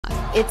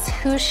It's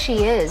who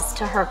she is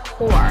to her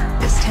core.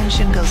 This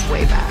tension goes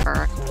way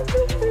back.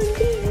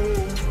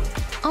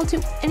 I'll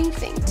do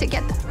anything to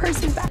get that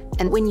person back.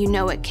 And when you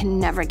know it can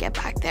never get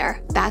back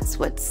there, that's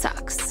what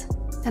sucks.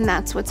 And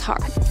that's what's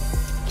hard.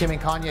 Kim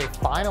and Kanye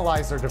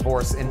finalized their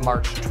divorce in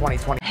March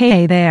 2020.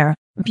 Hey there,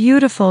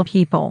 beautiful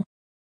people.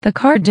 The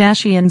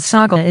Kardashian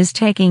saga is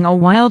taking a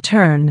wild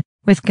turn,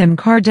 with Kim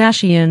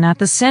Kardashian at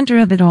the center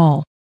of it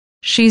all.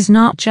 She's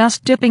not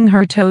just dipping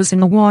her toes in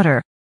the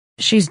water.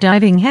 She's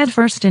diving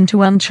headfirst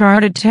into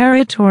uncharted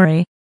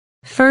territory.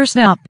 First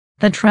up,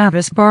 the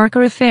Travis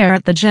Barker affair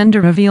at the gender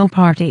reveal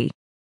party.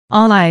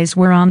 All eyes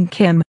were on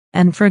Kim,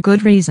 and for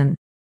good reason.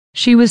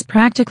 She was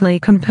practically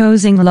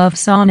composing love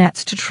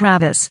sonnets to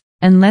Travis,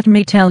 and let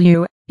me tell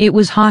you, it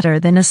was hotter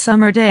than a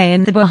summer day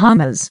in the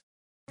Bahamas.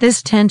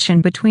 This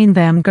tension between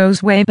them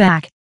goes way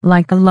back,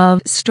 like a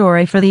love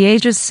story for the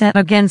ages set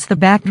against the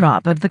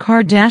backdrop of the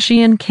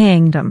Kardashian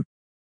kingdom.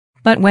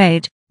 But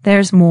wait,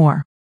 there's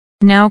more.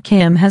 Now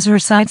Kim has her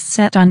sights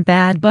set on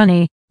Bad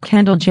Bunny,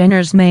 Kendall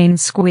Jenner's main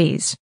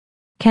squeeze.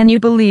 Can you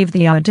believe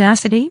the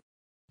audacity?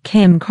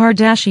 Kim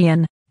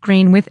Kardashian,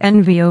 green with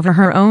envy over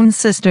her own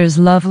sister's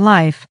love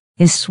life,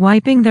 is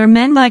swiping their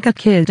men like a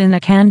kid in a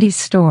candy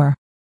store.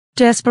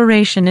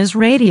 Desperation is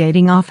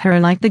radiating off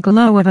her like the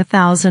glow of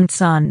 1,000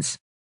 suns.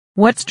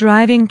 What's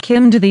driving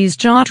Kim to these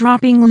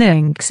jaw-dropping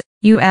links,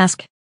 you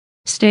ask?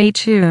 Stay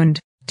tuned,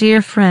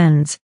 dear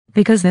friends,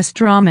 because this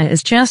drama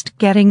is just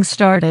getting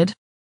started.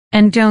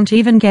 And don't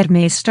even get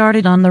me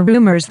started on the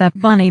rumors that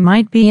Bunny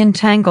might be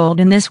entangled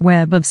in this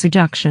web of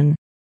seduction.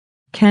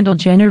 Kendall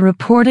Jenner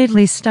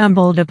reportedly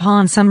stumbled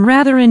upon some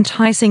rather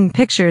enticing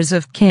pictures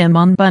of Kim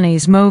on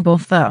Bunny's mobile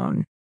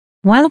phone.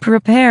 While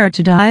prepared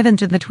to dive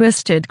into the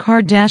twisted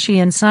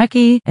Kardashian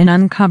psyche and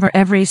uncover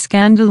every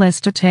scandalous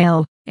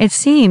detail, it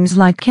seems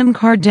like Kim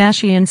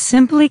Kardashian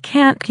simply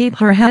can't keep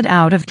her head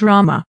out of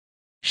drama.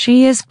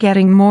 She is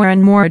getting more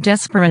and more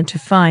desperate to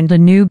find a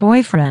new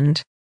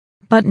boyfriend.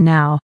 But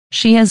now,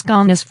 she has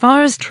gone as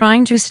far as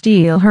trying to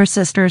steal her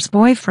sister's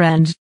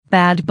boyfriend,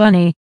 Bad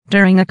Bunny,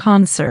 during a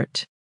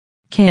concert.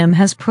 Kim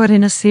has put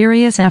in a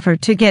serious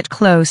effort to get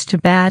close to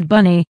Bad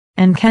Bunny,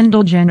 and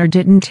Kendall Jenner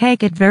didn't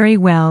take it very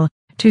well,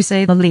 to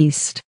say the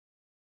least.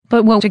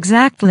 But what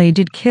exactly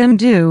did Kim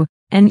do,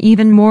 and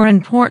even more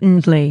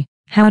importantly,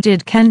 how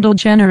did Kendall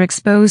Jenner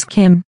expose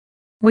Kim?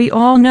 We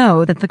all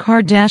know that the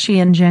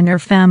Kardashian-Jenner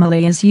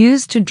family is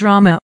used to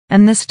drama,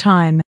 and this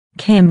time,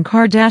 Kim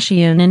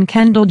Kardashian and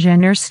Kendall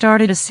Jenner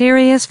started a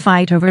serious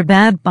fight over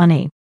Bad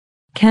Bunny.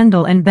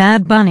 Kendall and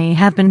Bad Bunny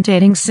have been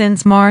dating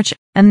since March,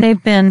 and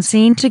they've been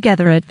seen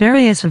together at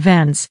various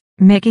events,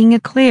 making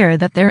it clear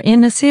that they're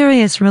in a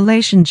serious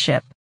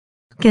relationship.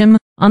 Kim,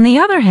 on the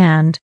other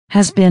hand,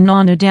 has been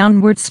on a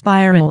downward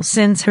spiral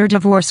since her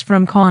divorce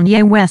from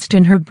Kanye West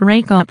and her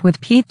breakup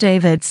with Pete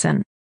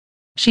Davidson.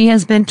 She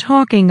has been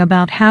talking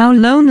about how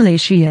lonely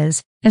she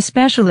is,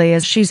 especially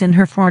as she's in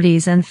her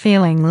 40s and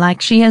feeling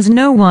like she has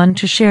no one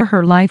to share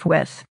her life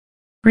with.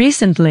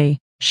 Recently,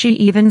 she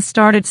even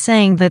started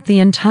saying that the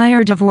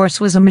entire divorce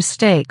was a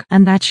mistake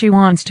and that she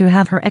wants to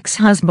have her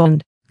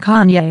ex-husband,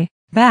 Kanye,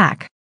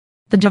 back.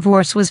 The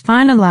divorce was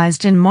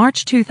finalized in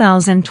March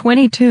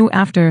 2022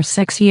 after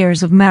 6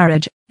 years of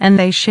marriage, and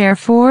they share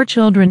 4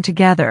 children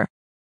together.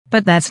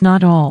 But that's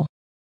not all.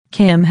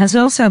 Kim has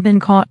also been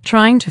caught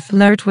trying to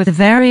flirt with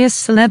various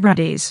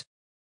celebrities.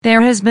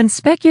 There has been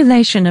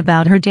speculation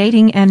about her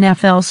dating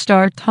NFL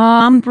star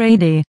Tom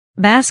Brady,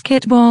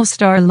 basketball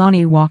star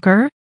Lonnie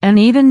Walker, and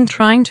even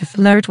trying to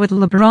flirt with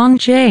LeBron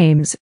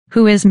James,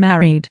 who is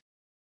married.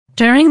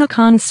 During the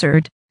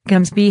concert,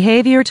 Kim's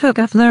behavior took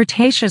a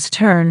flirtatious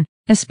turn,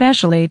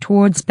 especially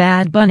towards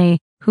Bad Bunny,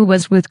 who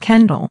was with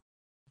Kendall.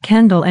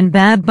 Kendall and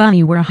Bad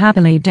Bunny were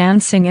happily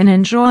dancing and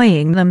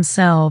enjoying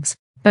themselves,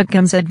 but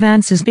Kim's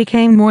advances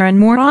became more and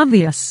more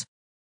obvious.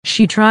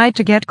 She tried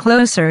to get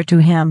closer to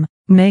him,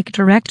 make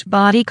direct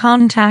body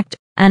contact,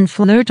 and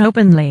flirt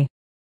openly.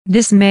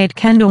 This made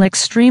Kendall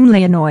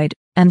extremely annoyed,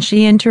 and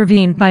she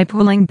intervened by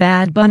pulling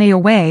Bad Bunny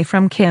away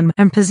from Kim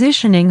and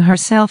positioning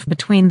herself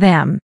between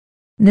them.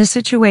 The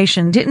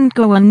situation didn't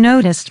go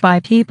unnoticed by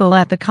people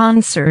at the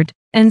concert,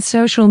 and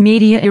social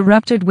media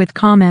erupted with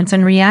comments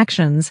and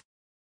reactions.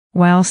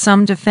 While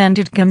some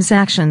defended Kim's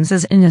actions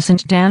as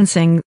innocent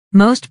dancing,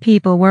 most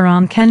people were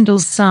on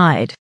Kendall's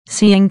side,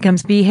 seeing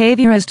Kim's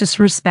behavior as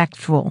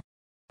disrespectful.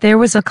 There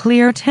was a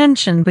clear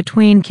tension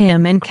between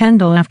Kim and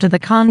Kendall after the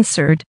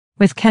concert,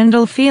 with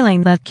Kendall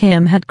feeling that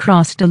Kim had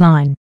crossed a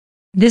line.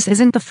 This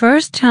isn't the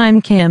first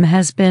time Kim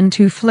has been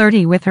too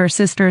flirty with her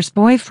sister's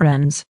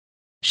boyfriends.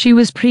 She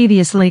was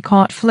previously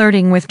caught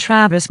flirting with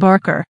Travis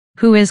Barker,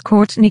 who is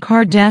Kourtney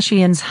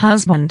Kardashian's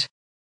husband.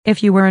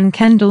 If you were in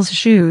Kendall's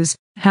shoes,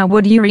 how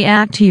would you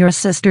react to your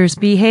sister's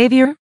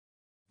behavior?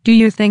 Do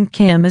you think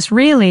Kim is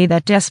really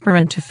that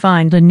desperate to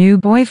find a new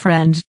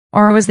boyfriend,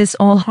 or was this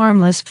all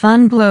harmless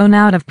fun blown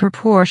out of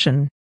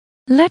proportion?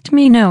 Let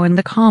me know in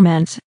the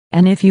comments,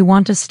 and if you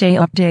want to stay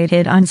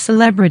updated on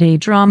celebrity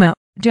drama,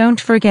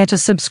 don't forget to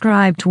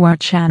subscribe to our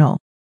channel.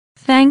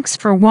 Thanks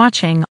for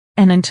watching,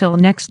 and until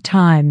next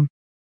time.